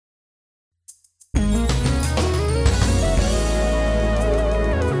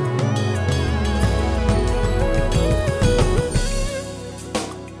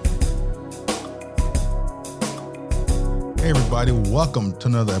Welcome to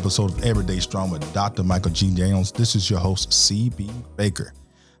another episode of Everyday Strong with Dr. Michael G. Daniels. This is your host, C.B. Baker.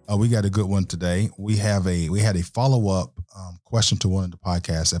 We got a good one today. We had a follow-up question to one of the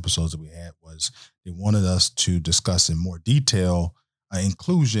podcast episodes that we had. Was they wanted us to discuss in more detail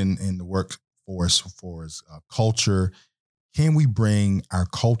inclusion in the workforce for culture. Can we bring our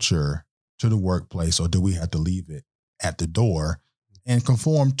culture to the workplace, or do we have to leave it at the door and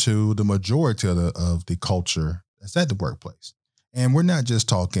conform to the majority of the culture that's at the workplace? And we're not just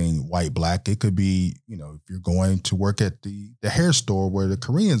talking white, black. It could be, if you're going to work at the hair store where the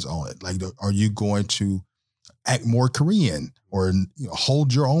Koreans own it, are you going to act more Korean or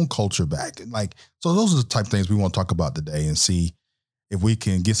hold your own culture back? So those are the type of things we want to talk about today and see if we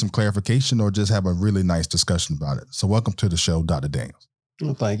can get some clarification or just have a really nice discussion about it. So welcome to the show, Dr. Daniels.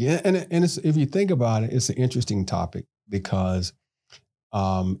 Well, thank you. And it's, if you think about it, it's an interesting topic because,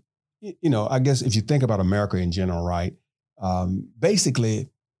 I guess if you think about America in general, right? Basically,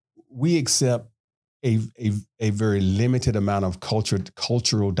 we accept a very limited amount of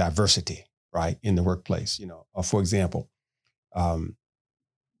cultural diversity, right, in the workplace. For example,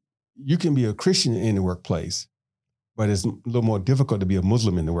 you can be a Christian in the workplace, but it's a little more difficult to be a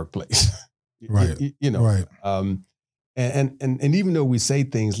Muslim in the workplace. Right. Right. And even though we say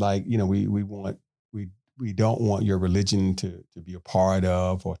things like, we don't want your religion to be a part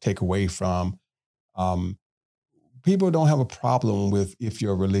of or take away from. People don't have a problem with if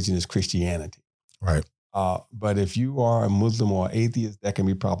your religion is Christianity. Right. But if you are a Muslim or atheist, that can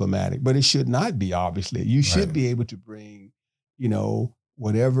be problematic. But it should not be, obviously. You should be able to bring,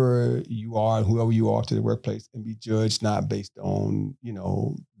 whatever you are and whoever you are to the workplace and be judged not based on,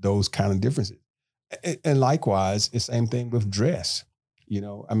 those kind of differences. And likewise, it's the same thing with dress.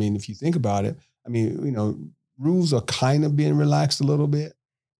 If you think about it, rules are kind of being relaxed a little bit,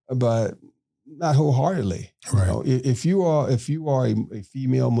 but not wholeheartedly. Right. If you are a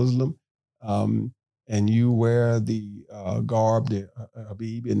female Muslim, and you wear the garb, the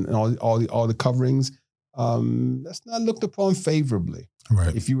habib, and all the coverings, that's not looked upon favorably.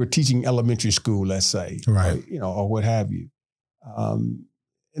 Right. If you were teaching elementary school, let's say, right, or what have you, and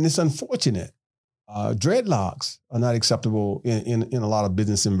it's unfortunate. Dreadlocks are not acceptable in a lot of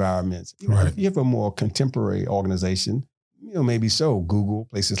business environments. If you have a more contemporary organization, maybe so, Google,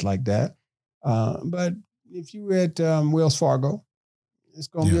 places like that. But if you were at Wells Fargo, it's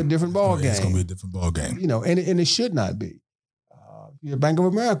going to be a different ball game. It's going to be a different ball game. And it should not be. You're Bank of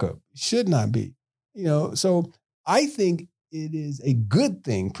America, it should not be. So I think it is a good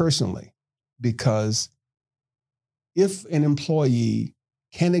thing personally, because if an employee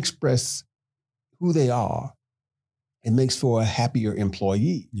can express who they are, it makes for a happier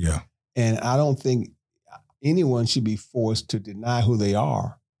employee. Yeah. And I don't think anyone should be forced to deny who they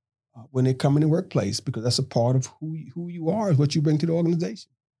are when they come in the workplace, because that's a part of who you are, is what you bring to the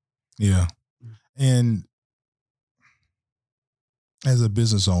organization. Yeah. And as a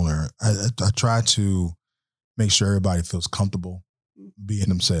business owner, I try to make sure everybody feels comfortable being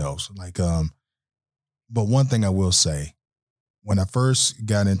themselves. But one thing I will say, when I first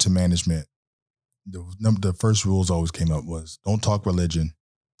got into management, the first rules always came up was don't talk religion,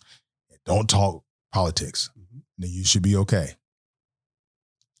 don't talk politics. Mm-hmm. Then you should be okay.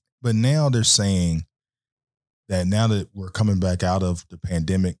 But now they're saying that now that we're coming back out of the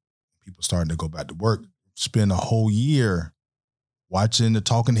pandemic, people starting to go back to work, spend a whole year watching the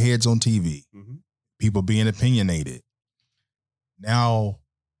talking heads on TV, mm-hmm. people being opinionated. Now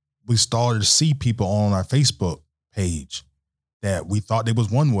we started to see people on our Facebook page that we thought they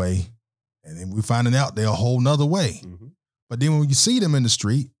was one way, and then we're finding out they're a whole nother way. Mm-hmm. But then when you see them in the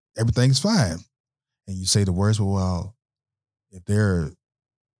street, everything's fine. And you say the words, well, if they're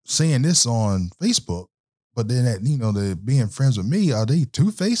saying this on Facebook, but then they're being friends with me, are they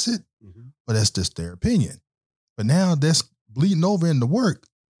two-faced? Mm-hmm. But that's just their opinion. But now that's bleeding over into work.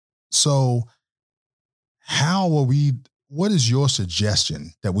 So what is your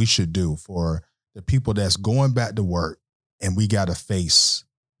suggestion that we should do for the people that's going back to work and we got to face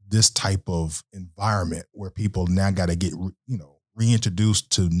this type of environment where people now got to get,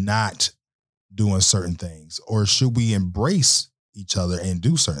 reintroduced to not doing certain things? Or should we embrace each other and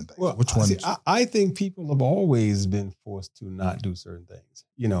do certain things? Well, which one? I think people have always been forced to not do certain things.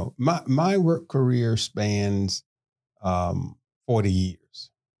 My work career spans 40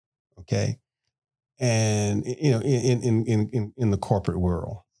 years. Okay. And, in the corporate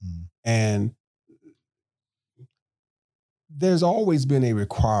world. Mm. And there's always been a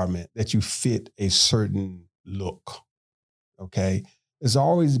requirement that you fit a certain look. Okay. There's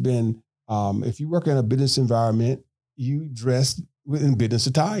always been, if you work in a business environment, you dress in business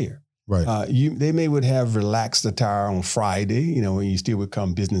attire. Right. They would have relaxed attire on Friday, and you still would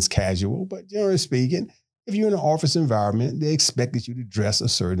come business casual. But generally speaking, if you're in an office environment, they expected you to dress a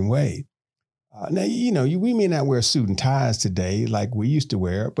certain way. Now, we may not wear suit and ties today like we used to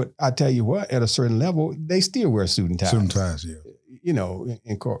wear, but I tell you what, at a certain level, they still wear suit and ties. Suit and ties, yeah.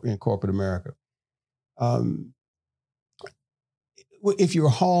 In corporate America. If you're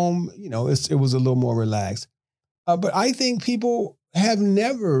home, it was a little more relaxed. But I think people have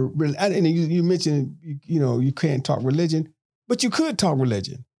never really, and you mentioned, you can't talk religion, but you could talk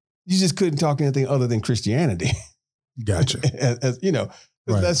religion. You just couldn't talk anything other than Christianity. Gotcha. Right.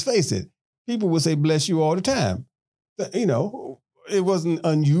 Let's face it, people would say bless you all the time. It wasn't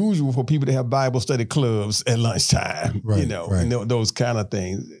unusual for people to have Bible study clubs at lunchtime, right, right. And those kind of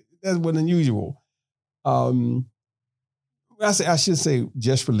things. That wasn't unusual. I should say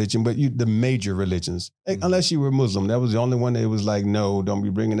just religion, but the major religions, unless you were Muslim, that was the only one that was like, no, don't be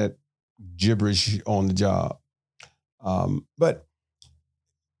bringing that gibberish on the job. But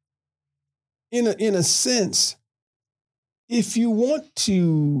in a sense, if you want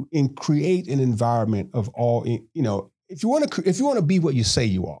to create an environment of all, if you want to be what you say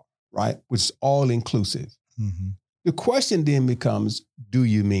you are, right, which is all inclusive, the question then becomes, do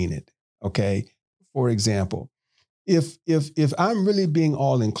you mean it? Okay. For example, if I'm really being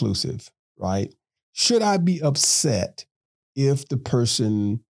all inclusive, right, should I be upset if the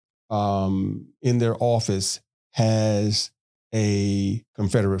person in their office has a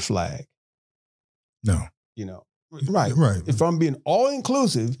Confederate flag? No. Right. Right. If I'm being all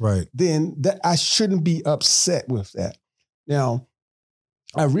inclusive, right, then that I shouldn't be upset with that. Now,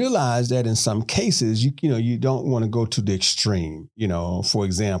 I realize that in some cases, you don't want to go to the extreme. For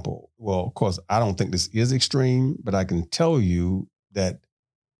example, well, of course, I don't think this is extreme, but I can tell you that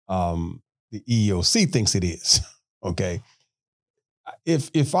the EEOC thinks it is. Okay,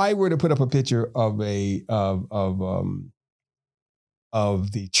 if I were to put up a picture of the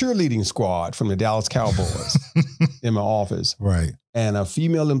cheerleading squad from the Dallas Cowboys in my office, right, and a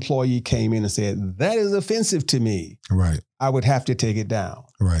female employee came in and said, that is offensive to me, right, I would have to take it down.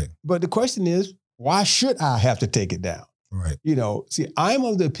 Right. But the question is, why should I have to take it down? Right. See, I'm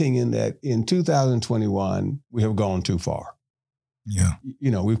of the opinion that in 2021, we have gone too far. Yeah.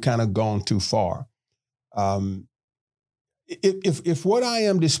 We've kind of gone too far. If what I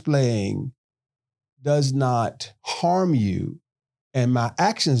am displaying does not harm you and my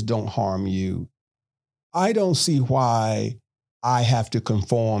actions don't harm you, I don't see why I have to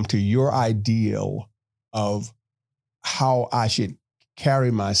conform to your ideal of how I should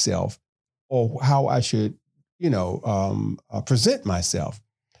carry myself or how I should, present myself.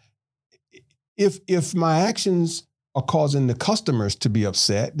 If my actions are causing the customers to be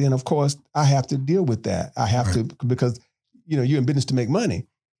upset, then of course I have to deal with that. I have to, because, you're in business to make money.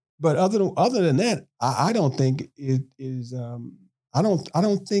 But other than that, I don't think it is, I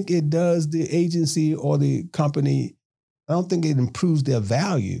don't think it does the agency or the company, I don't think it improves their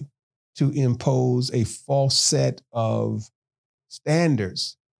value to impose a false set of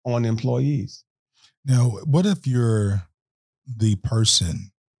standards on employees. Now, what if you're the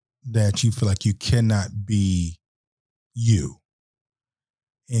person that you feel like you cannot be you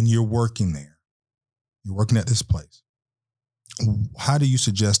and you're working there? You're working at this place. How do you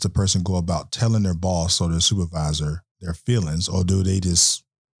suggest a person go about telling their boss or their supervisor their feelings, or do they just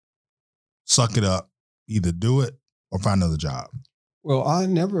suck it up, either do it or find another job? Well, I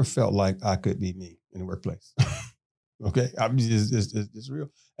never felt like I could be me in the workplace. Okay, I'm it's real,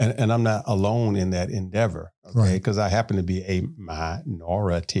 and I'm not alone in that endeavor. Okay, because I happen to be a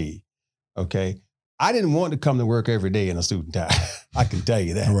minority. Okay, I didn't want to come to work every day in a suit and tie. I can tell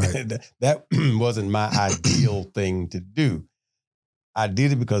you that. Right. That wasn't my ideal thing to do. I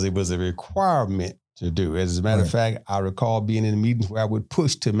did it because it was a requirement to do. As a matter of fact, I recall being in meetings where I would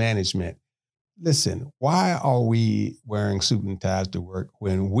push to management. Listen, why are we wearing suit and ties to work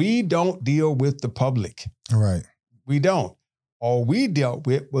when we don't deal with the public? Right. We don't. All we dealt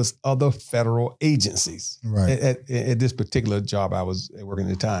with was other federal agencies. Right. At this particular job I was working at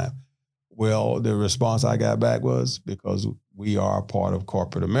the time. Well, the response I got back was, because we are part of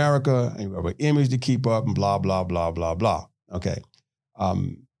corporate America and we have an image to keep up and blah, blah, blah, blah, blah. Okay.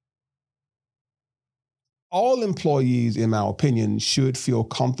 All employees, in my opinion, should feel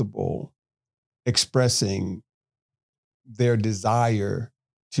comfortable expressing their desire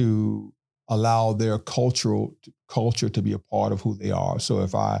to allow their culture to be a part of who they are. So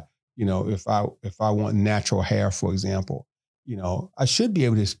if I want natural hair, for example, I should be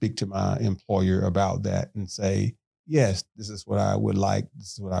able to speak to my employer about that and say, yes, this is what I would like.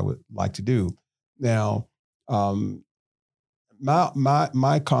 This is what I would like to do. Now,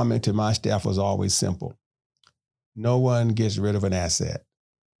 My comment to my staff was always simple. No one gets rid of an asset.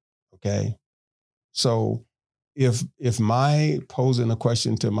 Okay. So if my posing a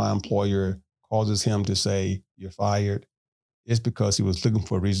question to my employer causes him to say, you're fired, it's because he was looking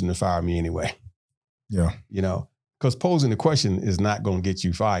for a reason to fire me anyway. Yeah. Because posing the question is not going to get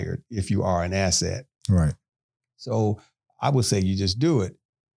you fired if you are an asset. Right. So I would say you just do it.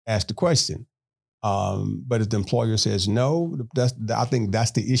 Ask the question. But if the employer says no, I think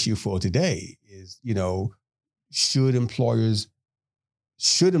that's the issue for today is, should employers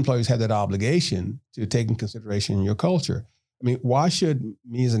have that obligation to take in consideration your culture? I mean, why should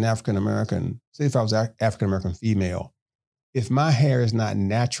me as an African-American, say if I was African-American female, if my hair is not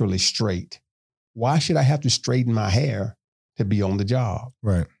naturally straight, why should I have to straighten my hair to be on the job?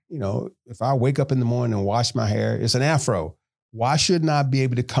 Right. If I wake up in the morning and wash my hair, it's an afro. Why shouldn't I be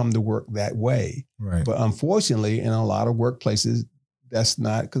able to come to work that way? Right. But unfortunately, in a lot of workplaces, that's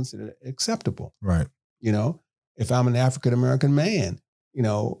not considered acceptable. Right. If I'm an African-American man,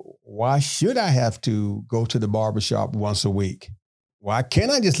 why should I have to go to the barbershop once a week? Why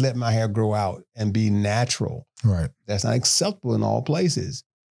can't I just let my hair grow out and be natural? Right. That's not acceptable in all places.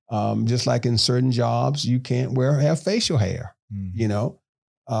 Just like in certain jobs, you can't have facial hair,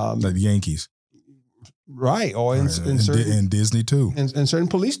 like the Yankees. Right. Or in certain, in Disney too. In certain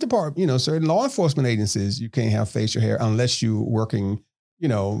police departments, certain law enforcement agencies, you can't have facial hair unless you're working,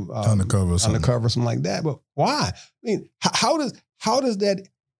 undercover or something like that. But why? I mean, how does that,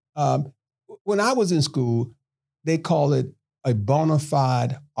 when I was in school, they call it a bona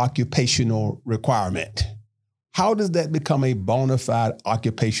fide occupational requirement. How does that become a bona fide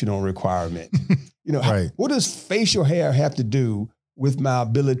occupational requirement? Right. What does facial hair have to do with my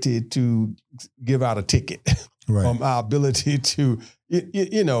ability to give out a ticket? Right. Or my ability to,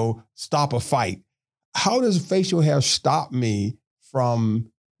 stop a fight? How does facial hair stop me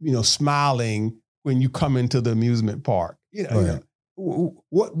from, smiling when you come into the amusement park? Right.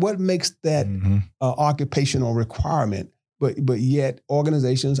 What makes that occupational requirement? But yet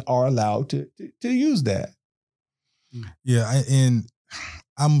organizations are allowed to use that. Yeah, and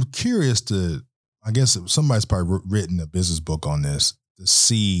I'm curious I guess somebody's probably written a business book on this to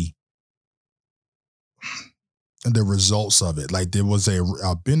see the results of it. Like there was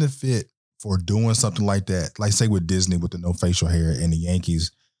a benefit for doing something like that. Like say with Disney with the no facial hair and the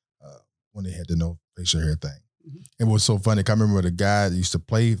Yankees when they had the no facial hair thing. Mm-hmm. It was so funny. I remember the guy that used to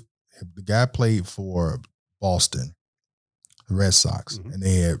play. The guy played for Boston Red Sox, and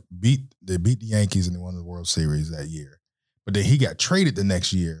they beat the Yankees and they won the World Series that year. But then he got traded the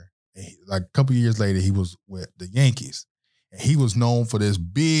next year. And like a couple of years later, he was with the Yankees, and he was known for this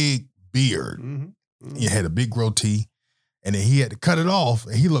big beard. Mm-hmm. He had a big goatee, and then he had to cut it off,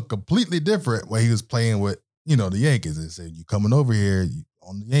 and he looked completely different when he was playing with the Yankees. They said, "You coming over here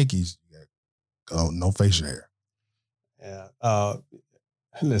on the Yankees? You got no facial hair." Yeah.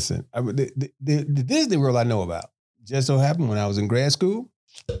 Listen, the Disney World I know about. Just so happened when I was in grad school,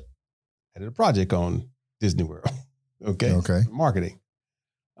 I did a project on Disney World. Okay.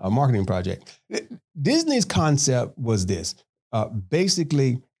 A marketing project. Disney's concept was this.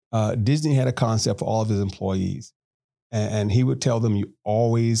 Basically, Disney had a concept for all of his employees. And he would tell them, you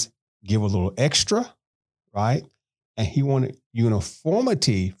always give a little extra, right? And he wanted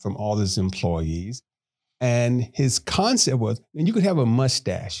uniformity from all his employees. And his concept was, and you could have a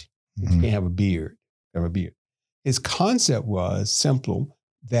mustache, but you can't have a beard. His concept was simple,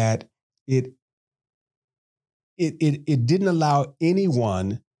 that it didn't allow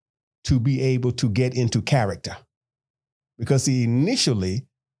anyone to be able to get into character. Because initially,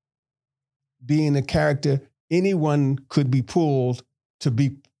 being a character, anyone could be pulled to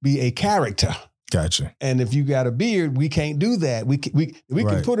be a character. Gotcha. And if you got a beard, we can't do that. We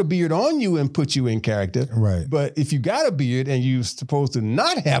can put a beard on you and put you in character. Right. But if you got a beard and you're supposed to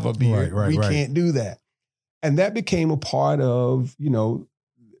not have a beard, we can't do that. And that became a part of,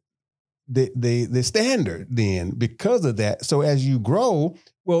 the standard then because of that. So as you grow,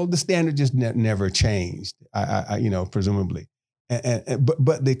 well, the standard just never changed, presumably.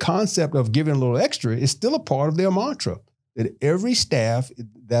 But the concept of giving a little extra is still a part of their mantra that every staff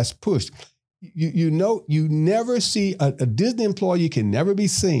that's pushed. You never see a Disney employee can never be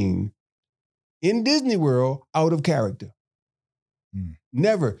seen in Disney World out of character.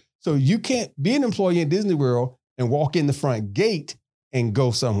 Never. So you can't be an employee in Disney World and walk in the front gate and go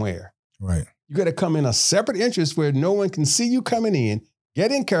somewhere. Right. You got to come in a separate entrance where no one can see you coming in,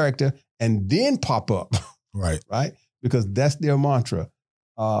 get in character, and then pop up. Right. Right. Because that's their mantra.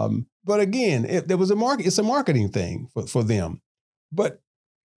 But again, there was it's a marketing thing for them. But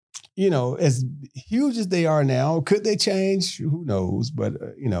as huge as they are now, could they change? Who knows? But,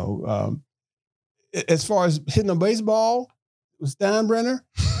 as far as hitting a baseball with Steinbrenner,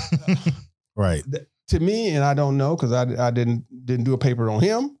 right. To me, and I don't know because I didn't do a paper on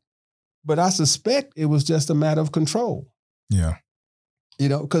him, but I suspect it was just a matter of control. Yeah.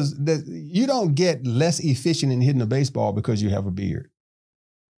 Because you don't get less efficient in hitting a baseball because you have a beard.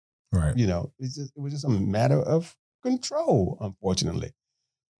 Right. It was just a matter of control, unfortunately.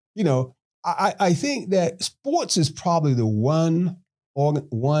 I think that sports is probably the one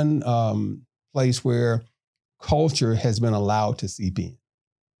place where culture has been allowed to seep in.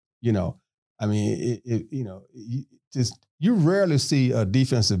 I mean, you rarely see a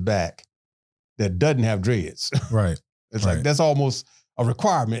defensive back that doesn't have dreads. Right. It's like that's almost a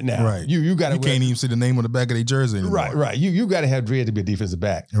requirement now. Right. You got to. You can't even see the name on the back of their jersey anymore. Right. You got to have dread to be a defensive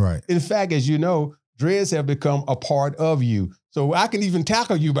back. Right. In fact, as you know, dreads have become a part of you. So I can even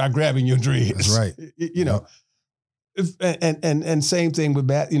tackle you by grabbing your dreads. That's right. And same thing with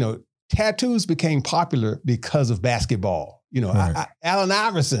tattoos became popular because of basketball. Right. Allen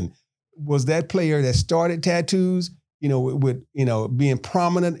Iverson was that player that started tattoos. With being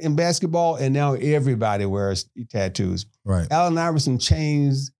prominent in basketball, and now everybody wears tattoos. Right. Allen Iverson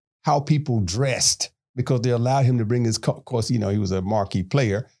changed how people dressed because they allowed him to bring his. Of course, he was a marquee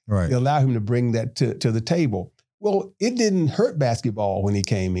player. Right. They allowed him to bring that to the table. Well, it didn't hurt basketball when he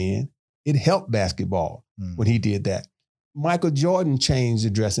came in. It helped basketball when he did that. Michael Jordan changed the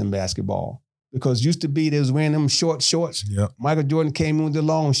dress in basketball because used to be they was wearing them short shorts. Yep. Michael Jordan came in with the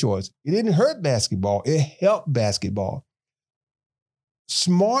long shorts. It didn't hurt basketball. It helped basketball.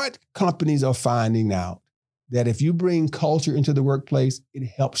 Smart companies are finding out that if you bring culture into the workplace, it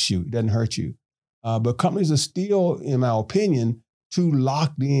helps you. It doesn't hurt you. But companies are still, in my opinion, too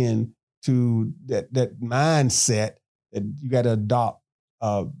locked in to that mindset that you got to adopt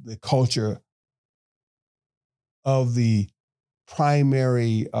the culture of the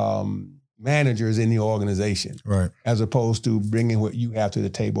primary managers in the organization, right? As opposed to bringing what you have to the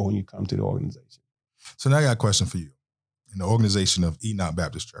table when you come to the organization. So now I got a question for you. In the organization of Enoch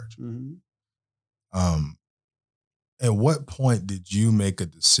Baptist Church, at what point did you make a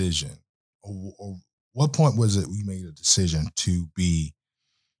decision, or what point was it you made a decision to be?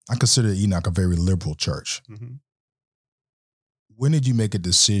 I consider Enoch a very liberal church. Mm-hmm. When did you make a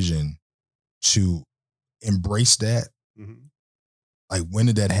decision to embrace that? Mm-hmm. Like, when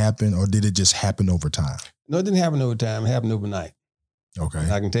did that happen, or did it just happen over time? No, it didn't happen over time. It happened overnight. Okay. And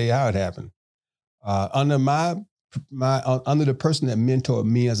I can tell you how it happened. Under the person that mentored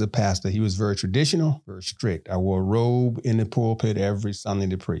me as a pastor, he was very traditional, very strict. I wore a robe in the pulpit every Sunday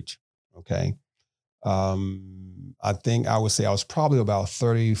to preach. Okay. I think I would say I was probably about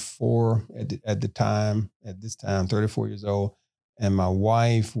 34 at this time, 34 years old. And my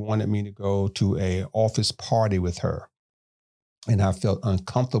wife wanted me to go to an office party with her. And I felt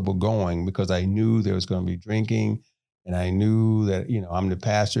uncomfortable going because I knew there was going to be drinking, and I knew that, I'm the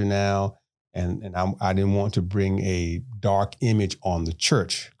pastor now, and I didn't want to bring a dark image on the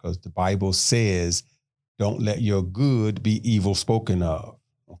church because the Bible says, don't let your good be evil spoken of,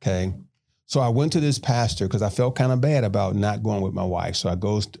 okay? So I went to this pastor because I felt kind of bad about not going with my wife. So I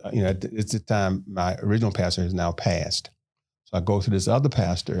goes, at the time, my original pastor has now passed. So I go to this other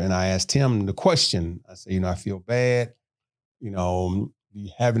pastor, and I asked him the question. I said, I feel bad. Do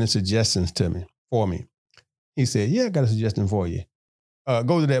you have any suggestions for me? He said, yeah, I got a suggestion for you.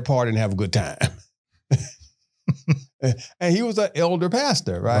 Go to that party and have a good time. And he was an elder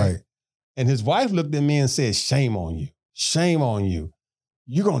pastor, right? And his wife looked at me and said, shame on you. Shame on you.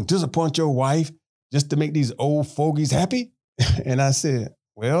 You're going to disappoint your wife just to make these old fogies happy? And I said,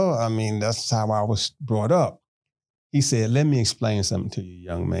 well, that's how I was brought up. He said, let me explain something to you,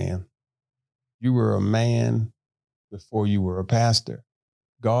 young man. You were a man before you were a pastor.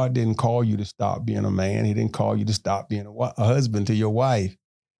 God didn't call you to stop being a man. He didn't call you to stop being a husband to your wife.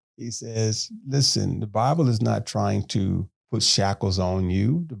 He says, listen, the Bible is not trying to put shackles on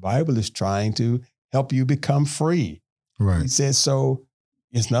you. The Bible is trying to help you become free. Right. He says, so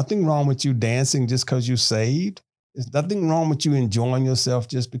there's nothing wrong with you dancing just because you're saved. There's nothing wrong with you enjoying yourself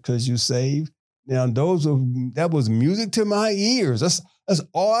just because you're saved. Now, that was music to my ears. That's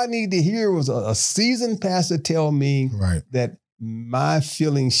all I need to hear was a seasoned pastor tell me that my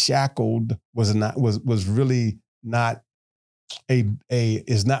feeling shackled was really not wasn't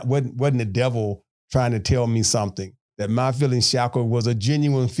the devil trying to tell me something. That my feeling shackled was a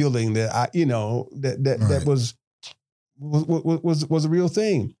genuine feeling that that was a real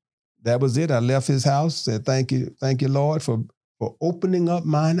thing. That was it. I left his house, said, thank you, Lord, for opening up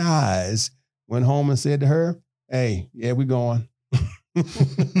mine eyes. Went home and said to her, hey, yeah, we going.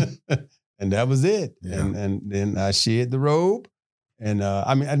 And that was it. Yeah. And then I shed the robe. And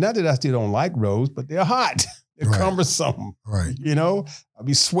I mean, not that I still don't like robes, but they're hot. They're Right. cumbersome. Right. You know, I'll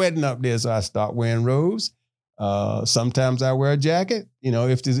be sweating up there, so I start wearing robes. Sometimes I wear a jacket. You know,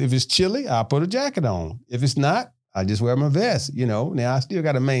 if it's chilly, I'll put a jacket on. If it's not, I just wear my vest. You know, now I still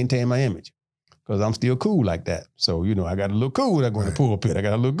got to maintain my image because I'm still cool like that. So, you know, I got to look cool when I go in the pulpit. I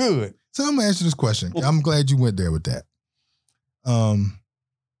got to look good. So I'm gonna ask you this question. I'm glad you went there with that. I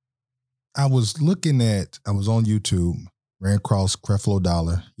was on YouTube, ran across Creflo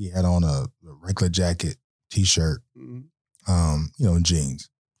Dollar. He had on a regular jacket, t-shirt, you know, and jeans.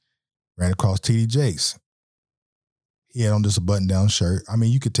 Ran across TD Jakes. He had on just a button-down shirt. I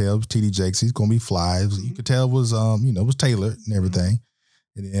mean, you could tell it was TD Jakes. He's gonna be fly. You could tell it was you know, it was tailored and everything.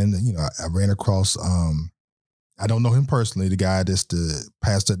 And then, you know, I ran across I don't know him personally, the guy that's the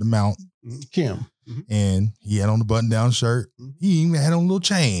pastor at the Mount. Kim. And he had on the button-down shirt. He even had on a little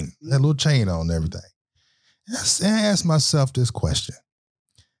chain. Had a little chain on and everything. And I asked myself this question.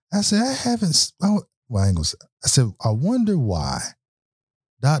 I said, I said, I wonder why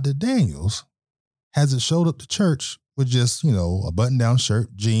Dr. Daniels hasn't showed up to church with just, you know, a button-down shirt,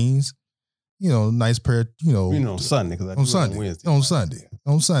 jeans, you know, nice pair, you know. Sunday.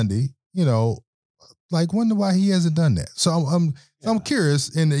 On Sunday, you know, like wonder why he hasn't done that. So I'm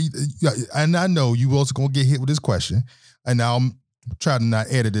curious, and I know you also gonna get hit with this question, and now I'm trying to not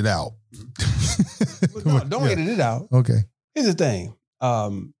edit it out. No, don't edit it out. Okay. Here's the thing.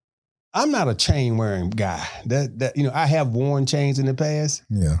 I'm not a chain wearing guy. That you know, I have worn chains in the past.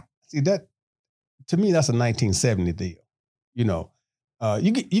 Yeah. See that to me, that's a 1970 deal. You know,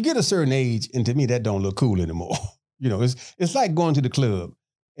 you get a certain age, and to me, that don't look cool anymore. You know, it's like going to the club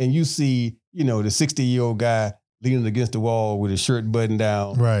and you see, you know, the 60-year-old guy leaning against the wall with his shirt buttoned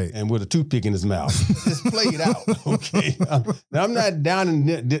down, right, and with a toothpick in his mouth. Just play it out, okay? Now I'm not down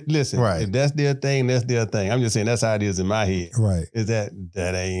in listen. Right. If that's their thing, that's their thing. I'm just saying that's how it is in my head. Right. Is that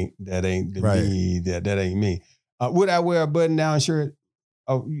ain't right. me? That ain't me. Would I wear a button down shirt?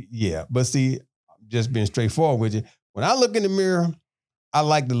 Oh yeah, but see, just being straightforward with you. When I look in the mirror, I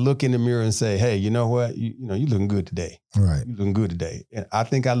like to look in the mirror and say, hey, you know what? You know, you're looking good today. Right. You're looking good today. And I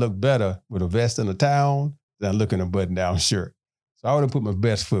think I look better with a vest and a towel than I look in a button-down shirt. So I would have put my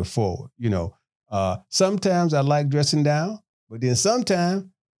best foot forward. You know, sometimes I like dressing down, but then sometimes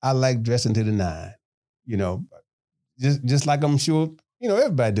I like dressing to the nine. You know, just like I'm sure, you know,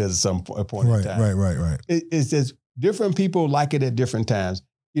 everybody does at some point in time. Right. It's just different people like it at different times.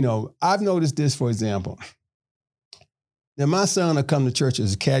 You know, I've noticed this, for example. Now, my son will come to church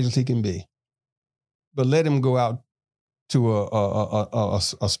as casual as he can be, but let him go out to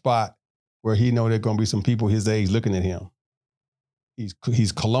a spot where he know there going to be some people his age looking at him.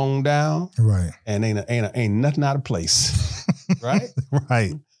 He's cologne down, right, and ain't nothing out of place, right,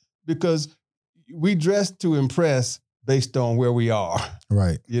 right, because we dress to impress based on where we are,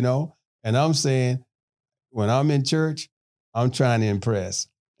 right, you know. And I'm saying, when I'm in church, I'm trying to impress,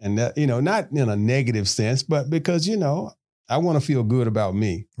 and that, you know, not in a negative sense, but because, you know, I want to feel good about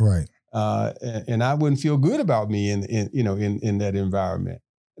me, right, and I wouldn't feel good about me in that environment.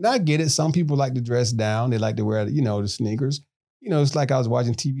 And I get it. Some people like to dress down. They like to wear, you know, the sneakers. You know, it's like I was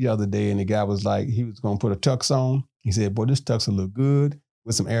watching TV the other day, and the guy was like, he was going to put a tux on. He said, "Boy, this tux will look good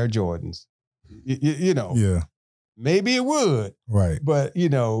with some Air Jordans." You know, yeah, maybe it would, right, but you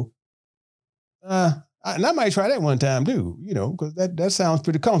know, and I might try that one time too. You know, because that sounds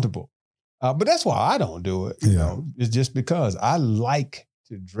pretty comfortable. But that's why I don't do it. You know, it's just because I like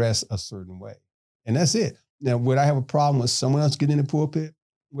to dress a certain way, and that's it. Now, would I have a problem with someone else getting in the pulpit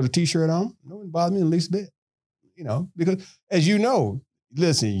with a t-shirt on? No one bothers me in the least bit. You know, because as you know,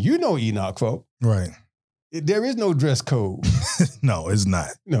 listen, you know Enoch folk. Right. There is no dress code. No, it's not.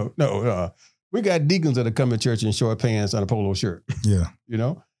 No. We got deacons that are coming to church in short pants on a polo shirt. Yeah. You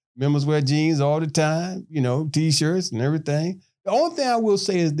know, members wear jeans all the time, you know, t-shirts and everything. The only thing I will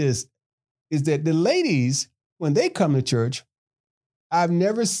say is this, is that the ladies, when they come to church, I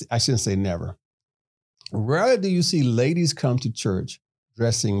shouldn't say never. Rarely do you see ladies come to church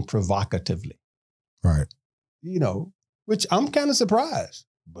dressing provocatively. Right. You know, which I'm kind of surprised,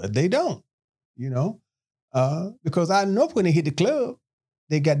 but they don't, you know, because I know when they hit the club,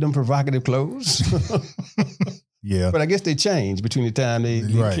 they got them provocative clothes. Yeah. But I guess they change between the time they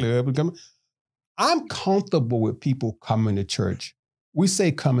leave the club and come. I'm comfortable with people coming to church. We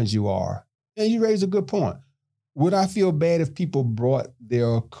say come as you are. And you raise a good point. Would I feel bad if people brought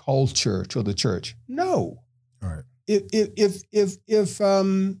their culture to the church? No. All right. If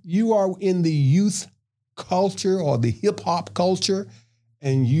you are in the youth culture or the hip hop culture,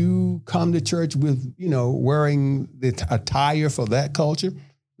 and you come to church with, wearing the attire for that culture,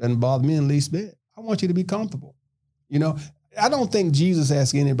 doesn't bother me in the least bit. I want you to be comfortable. I don't think Jesus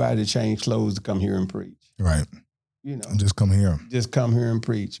asked anybody to change clothes to come here and preach. Right. Just come here. Just come here and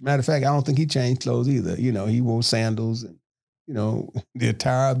preach. Matter of fact, I don't think he changed clothes either. He wore sandals and, the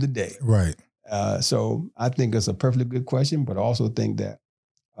attire of the day. Right. So I think it's a perfectly good question, but I also think that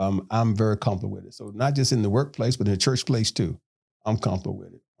I'm very comfortable with it. So not just in the workplace, but in the church place too. I'm comfortable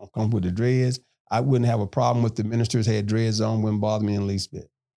with it. I'm comfortable with the dreads. I wouldn't have a problem with the ministers had dreads on. Wouldn't bother me in the least bit.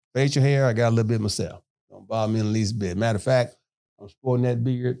 Facial hair, I got a little bit myself. Don't bother me in the least bit. Matter of fact, I'm sporting that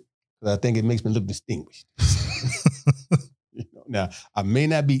beard because I think it makes me look distinguished. Now, I may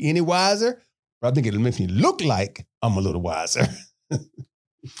not be any wiser, but I think it'll make me look like I'm a little wiser. You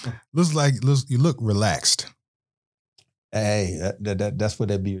look relaxed. Hey, that's what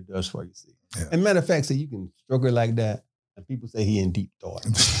that beard does for you, see. Yeah. And matter of fact, you can stroke it like that, and people say he in deep thought.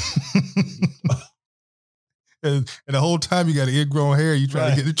 and the whole time you got an ingrown hair, you try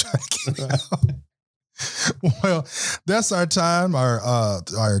to get it out. Well, that's our time.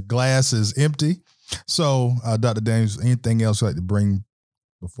 Our glass is empty. So, Dr. Daniels, anything else you'd like to bring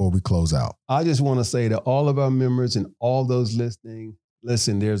before we close out? I just want to say to all of our members and all those listening,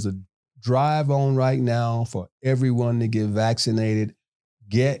 listen, there's a drive on right now for everyone to get vaccinated.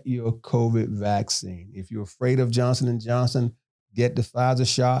 Get your COVID vaccine. If you're afraid of Johnson & Johnson, get the Pfizer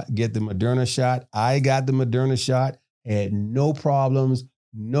shot, get the Moderna shot. I got the Moderna shot, had no problems,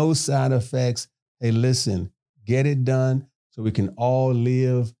 no side effects. Hey, listen, get it done so we can all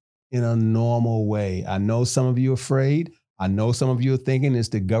live in a normal way. I know some of you are afraid. I know some of you are thinking it's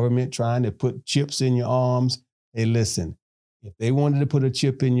the government trying to put chips in your arms. Hey, listen, if they wanted to put a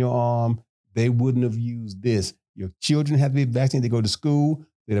chip in your arm, they wouldn't have used this. Your children have to be vaccinated. They go to school,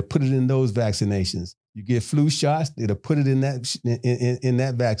 they'd have put it in those vaccinations. You get flu shots, they'd have put it in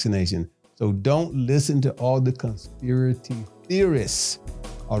that vaccination. So don't listen to all the conspiracy theorists.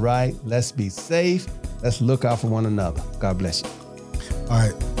 All right, let's be safe. Let's look out for one another. God bless you. All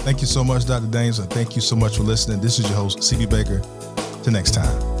right. Thank you so much, Dr. Daniels. Thank you so much for listening. This is your host, C.B. Baker. Till next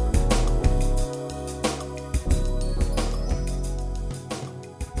time.